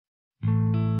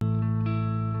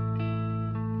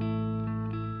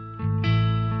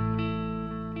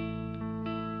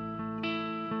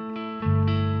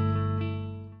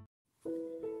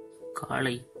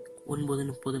காலை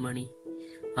 9:30 மணி.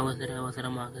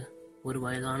 அவசரமாக ஒரு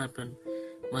வயதான பெண்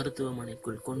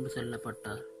மருத்துவமனைக்குள் கொண்டு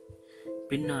செல்லப்பட்டார்.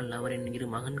 பின்னால் அவரின் 2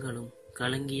 மகன்களும்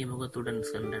கலங்கிய முகத்துடன்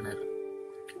சென்றனர்.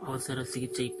 அவசர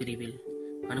சிகிச்சை பிரிவில்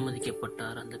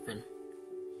அனுமதிக்கப்பட்டார் அந்த பெண்.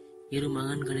 2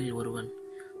 மகன்களில் ஒருவன்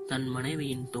தன்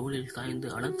மனைவியின் தோளில் சாய்ந்து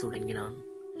அழத் தொடங்கினான்.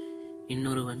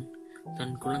 இன்னொருவன்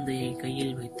தன் குழந்தையை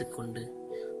கையில் வைத்துக் கொண்டு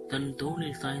தன்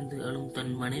தோளில் சாய்ந்து அழும்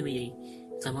தன் மனைவியை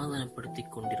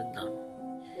சமாதானப்படுத்திக் கொண்டிருந்தான்.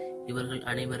 இவர்கள்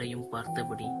அனைவரையும்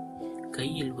பார்த்தபடி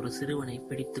கையில் ஒரு சிறுவனை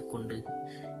பிடித்துக் கொண்டு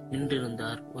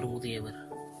நின்றிருந்தார் ஒரு முதியவர்.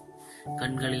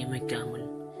 கண்களை இமைக்காமல்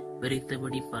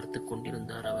வெறித்தபடி பார்த்து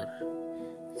கொண்டிருந்தார் அவர்.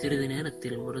 சிறிது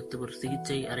நேரத்தில் மருத்துவர்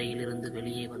சிகிச்சை அறையிலிருந்து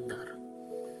வெளியே வந்தார்.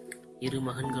 2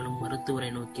 மகன்களும்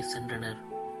மருத்துவரை நோக்கி சென்றனர்.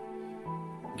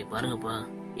 இங்க பாருங்கப்பா,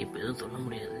 இப்ப எதுவும் சொல்ல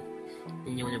முடியாது,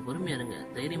 நீங்க கொஞ்சம் பொறுமையா இருங்க,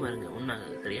 தைரியமா இருங்க,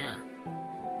 ஒண்ணாகாது, சரியா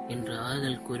என்று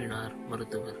ஆறுதல் கூறினார்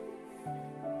மருத்துவர்.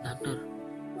 டாக்டர்,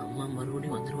 அம்மா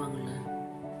மறுபடியும் வந்துருவாங்கல்ல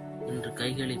என்று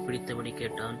கைகளை பிடித்தபடி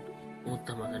கேட்டான்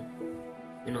மூத்த மகன்.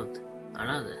 வினோத்,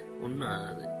 அழாத, ஒன்னும்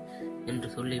ஆகாது என்று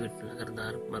சொல்லிவிட்டு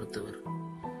நகர்ந்தார் மருத்துவர்.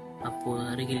 அப்போது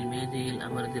அருகில் மேஜையில்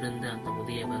அமர்ந்திருந்த அந்த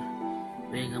முதியவர்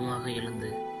வேகமாக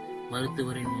எழுந்து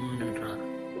மருத்துவரின் முன் நின்றார்.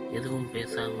 எதுவும்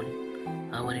பேசாமல்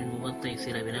அவரின் முகத்தை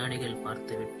சில வினாடிகள்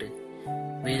பார்த்துவிட்டு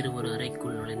வேறு ஒரு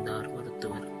அறைக்குள் நுழைந்தார்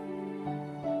மருத்துவர்.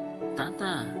 தாத்தா,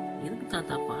 எதுக்கு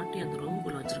தாத்தா பாட்டி அந்த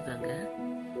ரூமுக்குள் வச்சிருக்காங்க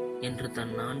என்று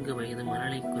தன் 4 வயது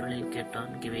மழலை குரலில்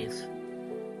கேட்டான் கிவேஸ்.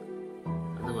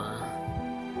 அதுவா,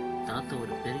 தாத்தா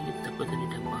ஒரு பெரிய தப்பு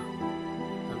பண்ணிட்டப்பா,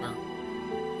 அதான்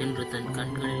என்று தன்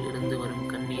கண்களில் இருந்து வரும்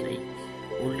கண்ணீரை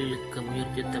உள்ளிழுக்க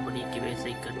முயற்சித்தபடி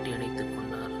கிவேஸை கட்டி அணைத்துக்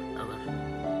கொண்டார் அவர்.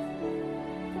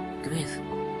 கிவேஸ்,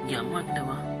 இங்கே அம்மா கிட்ட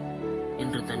வா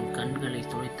என்று தன் கண்களை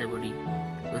துடைத்தபடி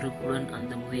வெறுப்புடன்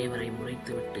அந்த முதியவரை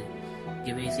முறைத்துவிட்டு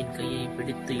கிவேஸின் கையை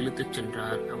பிடித்து இழுத்துச்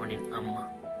சென்றார் அவனின் அம்மா.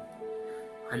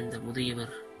 அந்த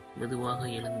முதியவர் மெதுவாக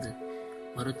எழுந்து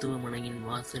மருத்துவமனையின்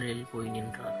வாசலில் போய்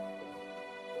நின்றார்.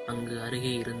 அங்கு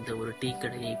அருகே இருந்த ஒரு டீ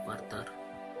கடையை பார்த்தார்.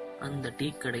 அந்த டீ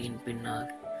கடையின்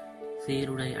பின்னால்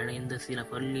சீருடை அடைந்த சில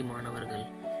பள்ளி மாணவர்கள்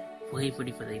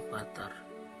புகைப்பிடிப்பதை பார்த்தார்.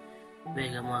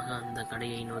 வேகமாக அந்த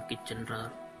கடையை நோக்கி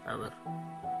சென்றார் அவர்.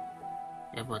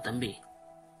 ஏப்பா தம்பி,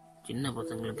 சின்ன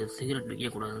பசங்களுக்கு சிகரெட்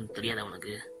விற்கக்கூடாதுன்னு தெரியாத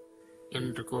அவனுக்கு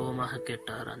என்று கோபமாக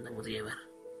கேட்டார் அந்த முதியவர்.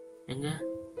 எங்க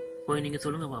போய் நீங்க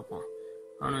சொல்லுங்க பார்ப்போம்,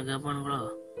 அவனை கேட்பானுங்களோ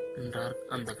என்றார்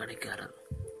அந்த கடைக்காரர்.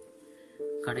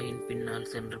 கடையின் பின்னால்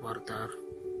சென்று பார்த்தார்.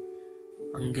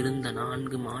 அங்கிருந்த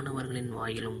 4 மாணவர்களின்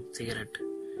வாயிலும் சிகரெட்.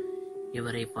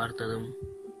 இவரை பார்த்ததும்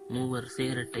 3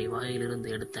 சிகரெட்டை வாயிலிருந்து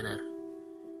எடுத்தனர்.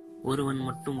 ஒருவன்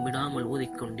மட்டும் விடாமல்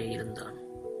ஊதிக்கொண்டே இருந்தான்.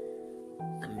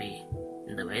 தம்பி,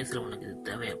 இந்த வயசுல உனக்கு இது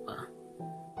தேவையாப்பா,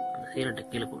 அந்த சிகரெட்டை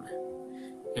கீழே போடு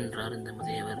என்றார் இந்த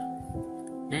முதியவர்.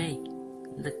 டேய்,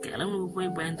 இந்த கிழமுக்கு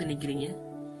போய் பயந்து நிக்கிறீங்க,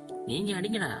 நீங்க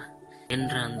அடிங்கடா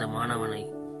என்ற அந்த மாணவனை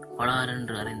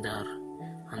பலாரென்று அறைந்தார்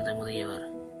அந்த முதியவர்.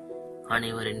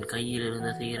 அனைவரின் கையில் இருந்த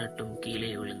சிகரெட்டும்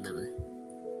கீழே விழுந்தது.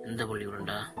 எந்த புள்ளி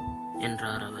உருண்டா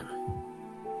என்றார் அவர்.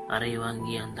 அறை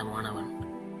வாங்கிய அந்த மாணவன்,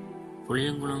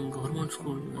 புளியங்குளம் கவர்மெண்ட்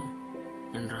ஸ்கூல்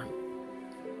என்றான்.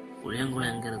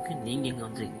 புளியங்குளம் எங்க இருக்கு, நீங்க எங்க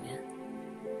வந்திருக்கீங்க,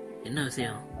 என்ன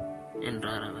விஷயம்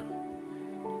என்றார் அவர்.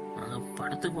 நாங்க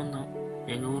படத்துக்கு வந்தோம்,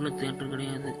 எங்க ஊர்ல தியேட்டர்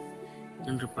கிடையாது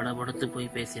என்று படபடத்து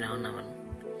போய் பேசினான் அவன்.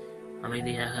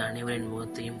 அமைதியாக அனைவரின்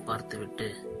முகத்தையும் பார்த்துவிட்டு,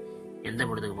 எந்த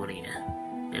படத்துக்கு போறீங்க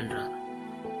என்றார்.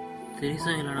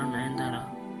 திரிசா இல்லடா நயன்தாரா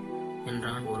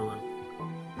என்றான் ஒருவன்.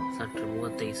 சற்று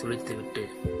முகத்தை சுழித்துவிட்டு,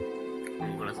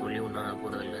 உங்களை சொல்லி ஒன்றாக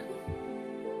போறதில்லை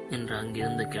என்று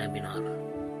அங்கிருந்து கிளம்பினார்.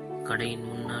 கடையின்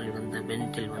முன்னால் இருந்த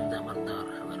பெஞ்சில் வந்து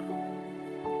அமர்ந்தார் அவர்.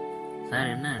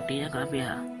 சார், என்ன டீயா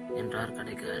காப்பியா என்றார்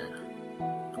கடைக்காரர்.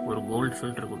 ஒரு கோல்டு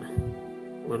ஃபில்டர் கொடு.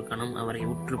 ஒரு கணம் அவரை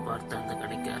உற்று பார்த்த அந்த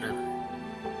கடைக்காரர்,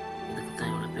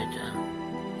 இதுக்குத்தான் இவ்வளவு பேச்சா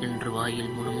என்று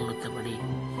வாயில் முணுமுணுத்தபடி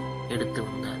எடுத்து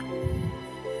வந்தார்.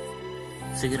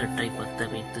 சிகரெட்டை பத்த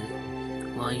வைத்து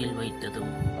வாயில்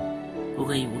வைத்ததும்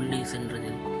புகை உள்ளே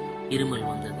சென்றதில் இருமல்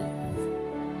வந்தது.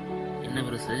 என்ன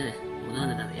பெருசு,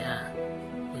 முதல் தடவையா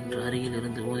என்று அருகில்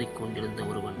இருந்து ஊதிக்கொண்டிருந்த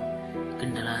ஒருவன்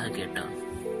கிண்டலாக கேட்டான்.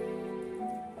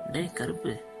 டே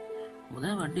கருப்பு,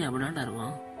 முதல் வாட்டி அப்படினாண்டா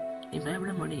இருக்கும், நீ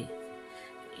பயப்பட மாடி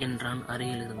என்றான்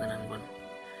அருகில் இருந்த நண்பன்.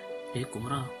 டே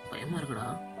குமரா, பயமா இருக்குடா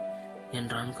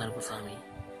என்றான் கருப்புசாமி.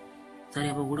 சரி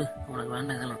அப்ப கூடு, உனக்கு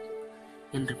வேண்டாம் இதெல்லாம்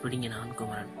என்று பிடுங்கினான்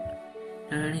குமரன்.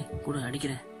 கூட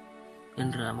அடிக்கிற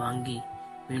என்று வாங்கி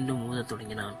மீண்டும் ஊதத்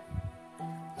தொடங்கினான்.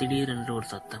 திடீரென்று ஒரு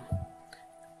சத்தம்.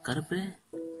 கருப்பு,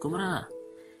 குமரா,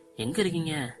 எங்க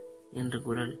இருக்கீங்க என்று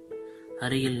குரல்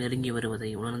அருகில் நெருங்கி வருவதை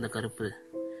உணர்ந்த கருப்பு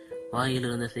வாயில்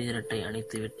இருந்த சிகரெட்டை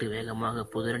அணைத்து விட்டு வேகமாக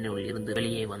புதரனுள் இருந்து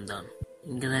வெளியே வந்தான்.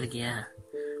 இங்கதான் இருக்கியா,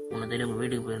 உன்னை தேடி உங்கள்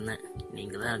வீட்டுக்கு போயிருந்தேன்,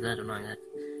 நீங்கள் தான் இருக்கா சொன்னாங்க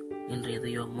என்று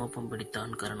எதையோ மோப்பம்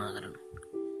பிடித்தான் கருணாகரன்.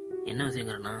 என்ன விஷயம்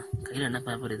கருணா, கையில் என்ன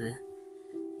பேப்பர் இது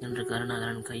என்று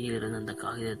கருணாகரன் கையில் இருந்து அந்த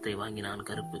காகிதத்தை வாங்கினான்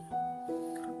கருப்பு.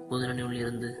 புதுரணியுள்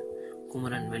இருந்து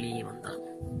குமரன் வெளியே வந்தான்.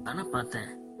 ஆனா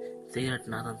பார்த்தேன்,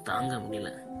 சிகரெட் நாதம் தாங்க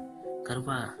முடியல.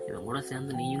 கருப்பா, இவன் கூட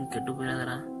சேர்ந்து நீயும் கெட்டு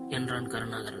போயிடாதரா என்றான்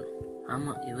கருணாகரன்.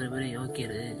 ஆமா, இவர் பெரிய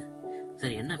யோக்கியரு.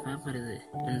 சரி, என்ன பேப்பர் இது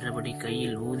என்றபடி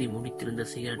கையில் ஊதி முடித்திருந்த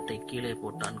சிகரெட்டை கீழே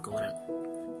போட்டான் குமரன்.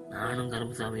 நானும்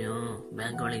கருப்புசாமியும்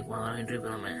பேங்க் வேலைக்கு போன வாரம் இன்டர்வியூ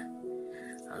போனோமே,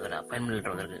 அதோட அப்பாயின்மெண்ட்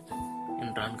லெட்டர் வந்திருக்கு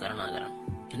என்றான் கருணாகரன்.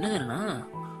 என்ன கருணா,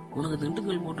 உனக்கு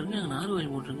திண்டுக்கல் போட்டிருக்கு, எனக்கு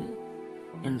நாகர்கோவில் போட்டிருக்கு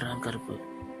என்றான் கருப்பு.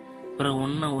 பிறகு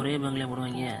ஒன்னா ஒரே பேங்க்ல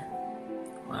போடுவாங்க,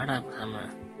 வாடா சாம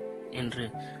என்று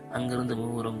அங்கிருந்து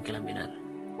மூவரும் கிளம்பினார்.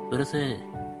 பெருசு,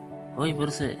 ஓய்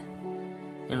பெருசு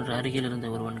என்று அருகில் இருந்த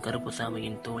ஒருவன்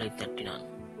கருப்புசாமியின் தோளை தட்டினான்.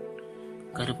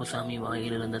 கருப்புசாமி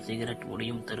வாயில் இருந்த சிகரெட்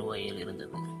முடியும் தருவாயில்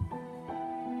இருந்தது.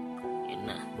 என்ன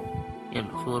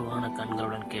என்று சோர்வான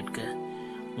கண்களுடன் கேட்க,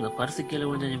 உங்க பர்சு கீழே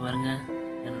விழுந்தது பாருங்க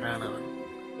என்றான் அவன்.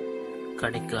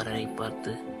 கடைக்காரரை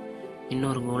பார்த்து,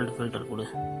 இன்னொரு கோல்டு ஃபில்டர் கொடு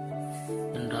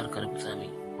என்றார்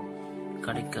கருப்புசாமி.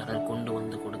 கடைக்காரர் கொண்டு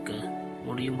வந்து கொடுக்க,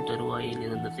 முடியும் தருவாயில்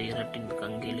இருந்த சிகரெட்டின்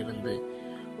கங்கில் இருந்து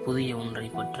புதிய ஒன்றை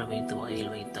பற்ற வைத்து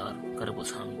வாயில் வைத்தார்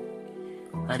கருப்புசாமி.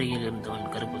 அருகில்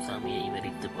இருந்தவன் கருப்புசாமியை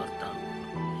வெறித்து பார்த்தான்.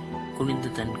 குனிந்து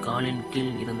தன் காலின்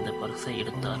கீழ் இருந்த பர்சை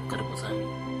எடுத்தார் கருப்புசாமி.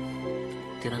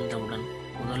 திறந்தவுடன்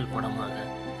முதல் படமாக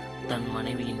தன்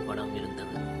மனைவியின் படம்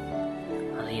இருந்தது.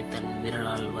 அதை தன்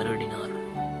விரலால் வருடினார்.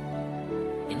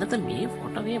 என்ன தம்பி,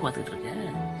 போட்டோவே பார்த்துட்டு இருக்க?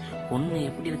 பொண்ணு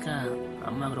எப்படி இருக்கா?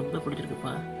 அம்மாவுக்கு ரொம்ப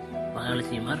பிடிச்சிருக்குப்பா,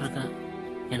 மகாலட்சுமி மாதிரி இருக்கா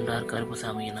என்றார்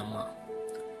கருப்புசாமியின் அம்மா.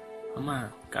 அம்மா,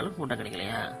 கலர் போட்டோ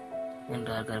கிடைக்கலையா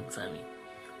என்றார் கருப்புசாமி.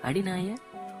 அடிநாய,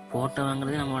 போட்டோ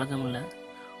வாங்குறதே நம்ம வழக்கம் இல்லை,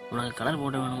 உனக்கு கலர்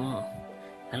போட்டோ வேணுமோ?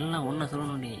 எல்லாம் ஒன்ன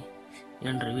சொல்லணும்டி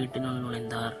என்று வீட்டினுள்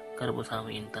நுழைந்தார்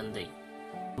கருப்புசாமியின் தந்தை.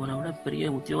 இவனை விட பெரிய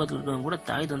உத்தியோகத்தில் இருக்கவங்க கூட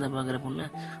தாய் தந்தை பார்க்குற பொண்ணை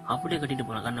அப்படியே கட்டிட்டு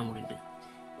போனான் கண்ணை மூடிட்டு.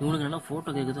 இவனுக்கு என்ன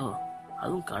போட்டோ கேட்குதோ,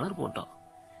 அதுவும் கலர் போட்டோ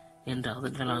என்று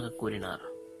அதட்டலாக கூறினார்.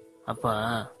 அப்பா,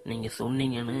 நீங்க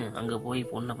சொன்னீங்கன்னு அங்க போய்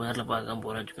பொண்ணை பேர்ல பார்க்காம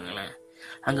போறேன்னு வச்சுக்கோங்களேன்.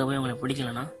 அங்க போய் அவங்களை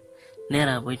பிடிக்கலன்னா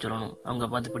நேராக போய் சொல்லணும், அவங்க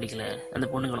பார்த்து பிடிக்கல, அந்த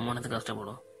பொண்ணுங்களோட மனசு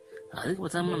கஷ்டப்படும். அதுக்கு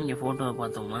பேசாம நம்ம இங்க போட்டோவை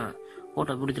பார்த்தோமா,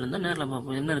 போட்டோ பிடிச்சிருந்தா நேரில்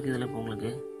பார்ப்போம், என்ன இருக்கு இதுல இப்போ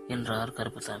உங்களுக்கு என்றார்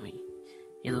கருப்புசாமி.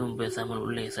 எதுவும் பேசாமல்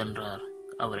உள்ளே சென்றார்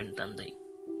அவரின் தந்தை.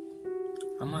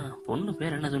 அம்மா, பொண்ணு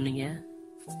பேர் என்ன சொன்னீங்க?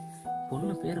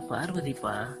 பொண்ணு பேர்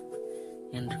பார்வதிப்பா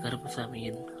என்று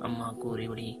கருப்புசாமியின் அம்மா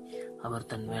கூறியபடி அவர்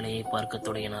தன் வேலையை பார்க்க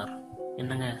தொடங்கினார்.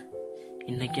 என்னங்க,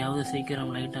 இன்னைக்காவது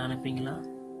சீக்கிரம் லைட்டா அனுப்பிங்களா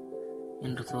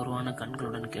என்று சோர்வான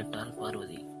கண்களுடன் கேட்டார்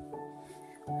பார்வதி.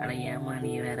 அட ஏமா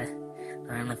நீ வேற,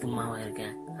 நான் என்ன சும்மாவா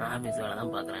இருக்கேன், ஆபீஸ் வேலை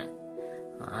தான் பாக்குறேன்.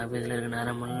 ஆபீஸ்ல இருக்கிற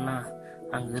நேரமெல்லாம்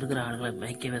அங்க இருக்கிற ஆளுகளை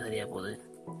மேய்க்கவே சரியா போகுது.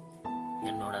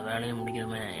 என்னோட வேலையை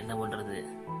முடிக்கணுமே, என்ன பண்றது?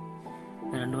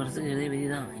 2 வருஷத்துக்கு இதே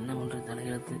விதிதான், என்ன பண்றது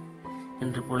தலையெழுத்து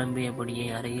என்று புலம்பியபடியே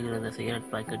அருகில் இருந்த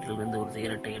சிகரெட் பாக்கெட்டில் இருந்து ஒரு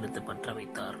சிகரெட்டை எடுத்து பற்ற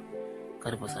வைத்தார்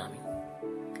கருப்புசாமி.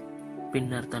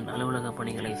 பின்னர் தன் அலுவலக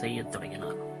பணிகளை செய்ய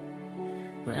தொடங்கினார்.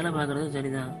 வேலை பார்க்கறது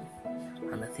சரிதான்,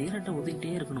 அந்த சிகரெட்டை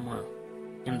ஊதிக்கிட்டே இருக்கணுமா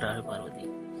என்றாள் பார்வதி.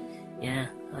 ஏன்,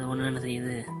 அது ஒண்ணு என்ன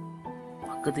செய்யுது?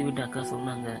 பக்கத்து வீட்டு அக்கா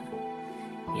சொன்னாங்க,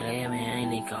 இளையவன்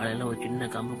இன்னைக்கு காலையில ஒரு சின்ன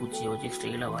கம்பு குச்சியை வச்சு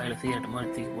ஸ்டைலா வாயில சிகரெட்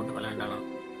மாதிரி தூக்கி போட்டு விளையாண்டானாம்.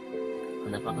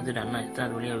 அந்த பக்கத்து வீட்டு அண்ணா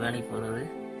எத்தனை வழியா வேலைக்கு போறது,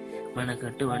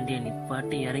 மெனக்கட்டு வண்டியை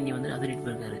நிப்பாட்டி இறங்கி வந்து அதிரிட்டு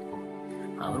போயிருக்காரு.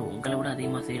 அவர் உங்களை விட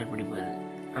அதிகமா சிகரெட் பிடிப்பாரு,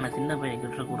 ஆனா சின்ன பையன்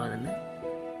கிட்டக்கூடாதுன்னு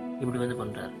இப்படி வந்து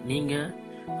பண்றாரு. நீங்க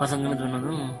பசங்கன்னு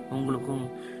சொன்னதும் உங்களுக்கும்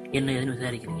என்ன ஏதுன்னு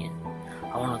விசாரிக்கிறீங்க.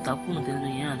 அவனோட தப்புன்னு தெரிஞ்சு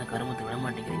ஏன் அந்த கருமத்தை விட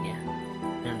மாட்டேங்கிறீங்க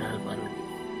என்றாள் பார்வதி.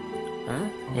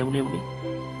 எப்படி எப்படி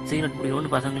சிகரெட்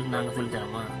பிடிக்கணும்னு பசங்களுக்கு நாங்க சொல்லி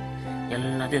தரோமா?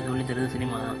 எல்லாத்தையும் சொல்லி தருது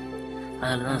சினிமா தான்.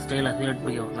 அதுலதான் ஸ்டைலா சிகரெட்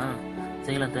பிடிக்கணும்னா,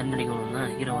 ஸ்டைலா தண்ணடிக்கணும்னா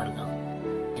ஹீரோவா இருக்கான்.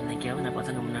 என்னைக்காவது நான்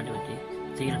பசங்க முன்னாடி வச்சு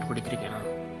சிகரெட் பிடிச்சிருக்கேனா?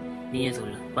 நீயே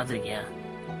சொல்லு, பார்த்துருக்கியா?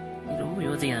 நீ ரொம்ப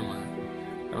யோசிக்காதம்மா,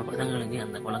 நம்ம பசங்களுக்கு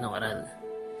அந்த பழக்கம் வராது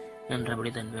என்றபடி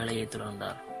தன் வேலையை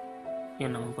தொடர்ந்தார்.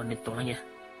 என்னமோ பண்ணி தொடங்க,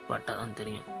 பட்டாதான்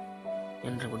தெரியும்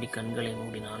என்றபடி கண்களை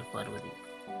மூடினாள் பார்வதி.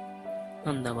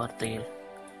 அந்த வார்த்தையில்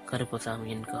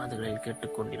கருப்பசாமியின் காதுகளில்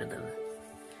கேட்டுக்கொண்டிருந்தது.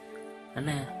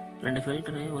 அண்ணே, 2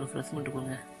 ஃபில்டரு, ஒரு ஃப்ரெஷ்மெண்ட்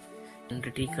கொடுங்க என்று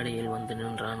டீ கடையில் வந்து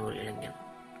நின்றான் ஒரு இளைஞன்.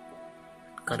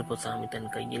 கருப்பசாமி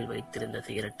தன் கையில் வைத்திருந்த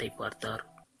சிகரெட்டை பார்த்தார்.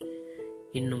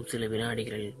 இன்னும் சில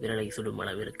வினாடிகளில் விரலை சுடும்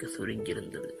அளவிற்கு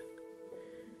சுருங்கியிருந்தது.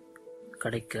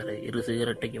 கடைக்காரர் 2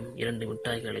 சிகரெட்டையும் 2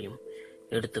 மிட்டாய்களையும்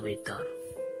எடுத்து வைத்தார்.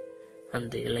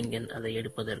 அந்த இளைஞன் அதை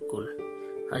எடுப்பதற்குள்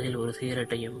அதில் ஒரு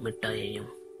சிகரெட்டையும்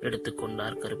மிட்டாயையும்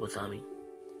எடுத்துக்கொண்டார் கருப்பசாமி.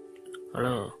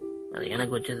 ஹலோ, அது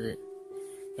எனக்கு வச்சது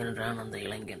என்றான் அந்த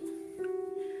இளைஞன்.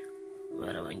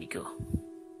 வேற வாங்கிக்கோ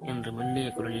என்று மெல்லிய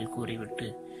குரலில் கூறிவிட்டு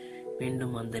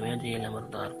மீண்டும் அந்த மேஜையில்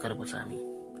அமர்ந்தார் கருப்பசாமி.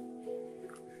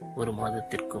 1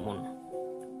 மாதத்திற்கு முன்.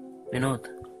 வினோத்,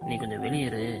 நீ கொஞ்சம்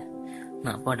வெளியேறு,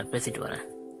 நான் அப்பாட்ட பேசிட்டு வரேன்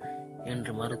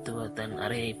என்று மருத்துவர் தன்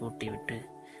அறையை பூட்டிவிட்டு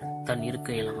தன்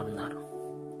இருக்கையில் அமர்ந்தார்.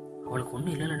 அவளுக்கு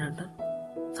ஒன்றும் இல்லைல்ல டாக்டர்,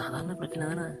 சாதாரண பிரச்சனை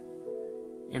தானே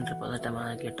என்று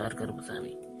பதட்டமாக கேட்டார்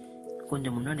கருப்பசாமி.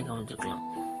 கொஞ்சம் முன்னாடி கவனிச்சிருக்கலாம்,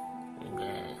 உங்க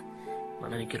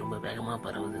மனைவிக்கு ரொம்ப வேகமாக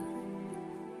பரவுது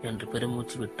என்று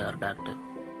பெருமூச்சு விட்டார் டாக்டர்.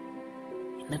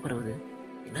 என்ன பரவுது,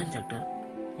 என்ன டாக்டர்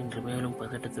என்று மேலும்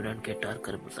பதட்டத்துடன் கேட்டார்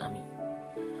கருப்பசாமி.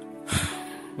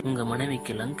 உங்க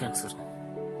மனைவிக்கு லங் கேன்சர்,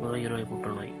 நுரையீரல்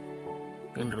புற்றுநோய்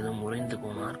என்றதும் உறைந்து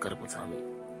போனார் கருப்பசாமி.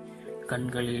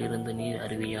 கண்களில் இருந்து நீர்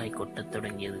அருவியாய் கொட்டத்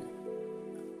தொடங்கியது.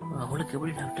 அவளுக்கு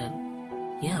எப்படி டாக்டர்,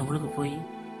 ஏன் அவளுக்கு போய்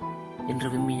என்று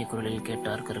விம்மிய குரலில்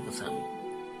கேட்டார் கருப்பசாமி.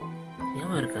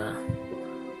 ஞாபகம் இருக்கா,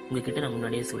 உங்ககிட்ட நான்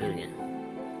முன்னாடியே சொல்லியிருக்கேன்,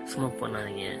 ஸ்மோக்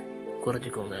பண்ணாதீங்க,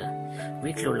 குறைச்சிக்கோங்க,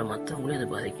 வீட்டில் உள்ள மற்றவங்களே அதை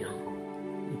பாதிக்கும்.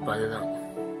 இப்போ அதுதான்,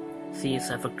 she is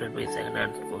affected by second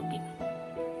hand smoking.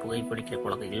 புகைப்பிடிக்கிற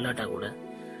பழக்கம் இல்லாட்டா கூட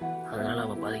அதனால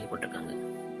அவங்க பாதிக்கப்பட்டிருக்காங்க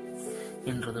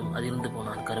என்றதும் அதிர்ந்து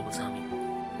போனார் கருப்பசாமி.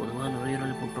 பொதுவாக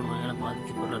நுரையீரல் புற்றுநோயால்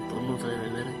பாதிக்கப்படுற 90%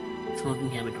 பேர்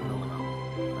ஸ்மோக்கிங் ஹேபிட் உள்ளவங்க தான்.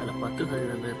 அதில்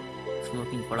 10% பேர்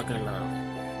ஸ்மோக்கிங் பழக்கம் இல்லாதவங்க.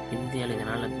 இந்தியாவில்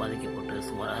இதனால் பாதிக்கப்பட்டு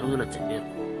சுமார் 60 லட்சம் பேர்,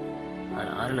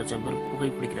 அதில் 6 லட்சம் பேர்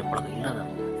புகைப்பிடிக்கிற பழக்கம்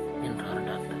இல்லாதவங்க என்றார்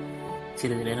டாக்டர்.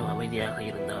 சிறிது நேரம் அமைதியாக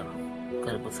இருந்தார்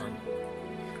கருப்பசாமி.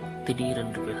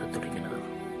 திடீரென்று பேசத் தொடங்கினார்.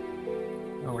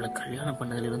 அவளை கல்யாணம்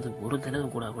பண்ணதிலிருந்து ஒரு தடவை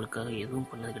கூட அவளுக்காக எதுவும்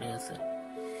பண்ணது கிடையாது சார்.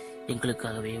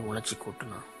 எங்களுக்காகவே உழைச்சி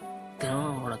கூட்டினான்.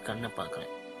 தினமும் அவளோட கண்ணை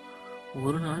பார்க்குறேன்.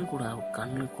 ஒரு நாள் கூட அவள்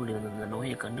கண்ணுக்குள் இருந்த இந்த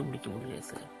நோயை கண்டுபிடிக்க முடியல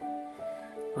சார்.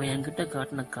 அவன் என்கிட்ட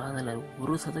காட்டின காதலை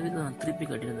 1% திருப்பி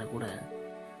காட்டியிருந்தா கூட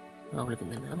அவளுக்கு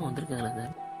இந்த நிலைமை வந்திருக்காங்கல்ல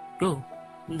சார்.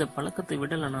 இந்த பழக்கத்தை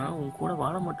விடலைன்னா உன் கூட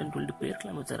வாழ மாட்டேன்னு சொல்லிட்டு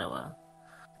போயிருக்கலாமே சார். அவ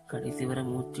கடைசி வரை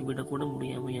மூச்சு விடக்கூட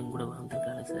முடியாம என் கூட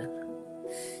வாழ்ந்துருக்காளே சார்.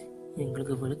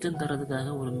 எங்களுக்கு வெளிச்சம் தர்றதுக்காக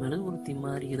ஒரு மெழுகுவர்த்தி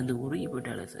மாதிரி இருந்து உருகி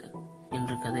போயிட்டாளே சார்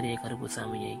என்று கதறிய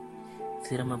கருப்புசாமியை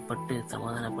சிரமப்பட்டு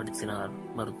சமாதானப்படுத்தினார்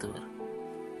மருத்துவர்.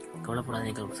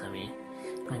 கவலைப்படாதே கருப்புசாமி,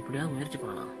 நான் எப்படியாவது முயற்சி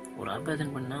பண்ணலாம், ஒரு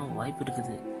ஆபரேஷன் பண்ணா வாய்ப்பு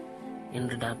இருக்குது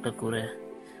என்று டாக்டர் கூற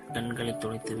கண்களை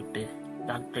துடைத்து விட்டு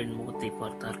டாக்டரின் முகத்தை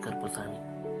பார்த்தார் கருப்புசாமி.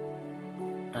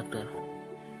 டாக்டர்,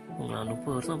 உங்களை நான்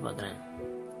 30 வருஷம் பார்க்குறேன்.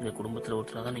 எங்கள் குடும்பத்தில்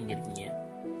ஒருத்தராக தான் நீங்கள் இருக்கீங்க.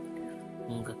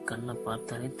 உங்கள் கண்ணை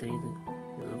பார்த்தாலே தெரியுது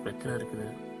ஏதோ பிரச்சனை இருக்குது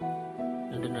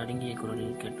என்று நடுங்கிய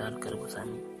குரலில் கேட்டார்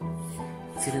கருப்பசாமி.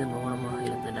 சிறிது மௌனமாக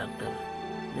இருந்த டாக்டர்,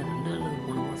 2 அல்லது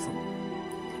 3 மாதம்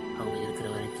அவங்க இருக்கிற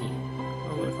வரைக்கும்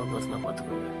அவங்களை சந்தோஷமா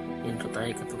பார்த்துக்கோங்க என்று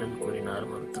தயக்கத்துடன் கூறினார்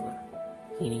மருத்துவர்.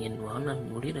 இனி என் வாழ்நாள்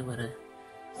முடிகிற வரை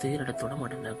சிகரெட்டை தொட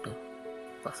மாட்டேன் டாக்டர்.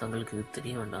 பசங்களுக்கு இது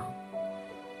தெரிய வேண்டாம்.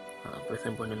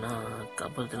 ஆப்ரேஷன் பண்ணுனா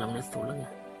காப்பாற்றலாம்னே சொல்லுங்க.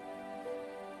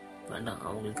 வேண்டாம்,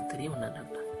 அவங்களுக்கு தெரிய வேண்டாம்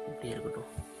டாக்டர், இப்படியே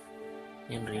இருக்கட்டும்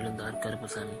என்று எழுந்தார்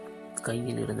கருப்பசாமி.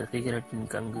 கையில் இருந்த சிகரெட்டின்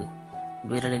கங்கு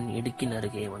விரலின் இடுக்கின்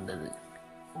அருகே வந்தது.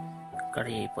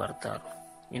 கடையை பார்த்தார்.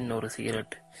 இன்னொரு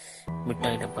சிகரெட்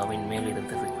மிட்டாய் டப்பாவின் மேல்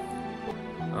இருந்தது.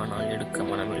 ஆனால் எடுக்க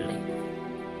மனமில்லை.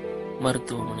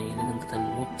 மருத்துவமனையில் இருந்து தன்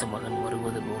மூத்த மகன்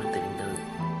வருவது போல் தெரிந்தது.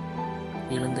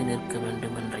 எழுந்து நிற்க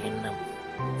வேண்டும் என்ற எண்ணம்,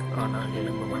 ஆனால்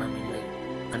எழும்ப மனமில்லை.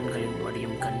 கண்களின்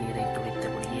வடியும் கண்ணீரை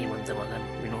துடைத்தபடியே வந்த மகன்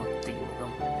வினோத்தின்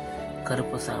முகம்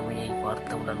கருப்பசாமியை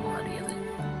பார்த்தவுடன் மாறியது.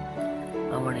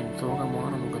 அவனின்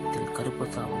சோகமான முகத்தில்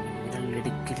கருப்பசாமியின் விரல்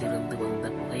இடுக்கில் இருந்து வந்த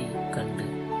புகை கண்டு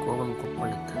கோபம்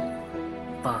கொப்பளித்தது.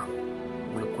 அப்பா,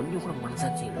 உங்களுக்கு கொஞ்சம் கூட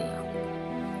மனசாட்சி இல்லையா?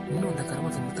 இன்னும் அந்த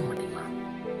கர்மத்தை நிறுத்த மாட்டீங்களா?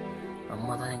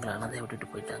 அம்மா தான் எங்களை அனாதை விட்டுட்டு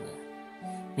போயிட்டாங்க,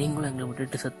 நீங்களும் எங்களை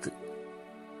விட்டுட்டு சத்து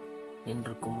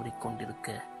என்று குமுறிக்கொண்டிருக்க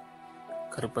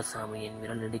கருப்பசாமியின்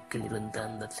விரல் இடுக்கில் இருந்த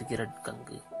அந்த சிகரெட்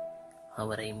கங்கு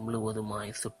அவரை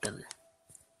முழுவதுமாய் சுட்டது.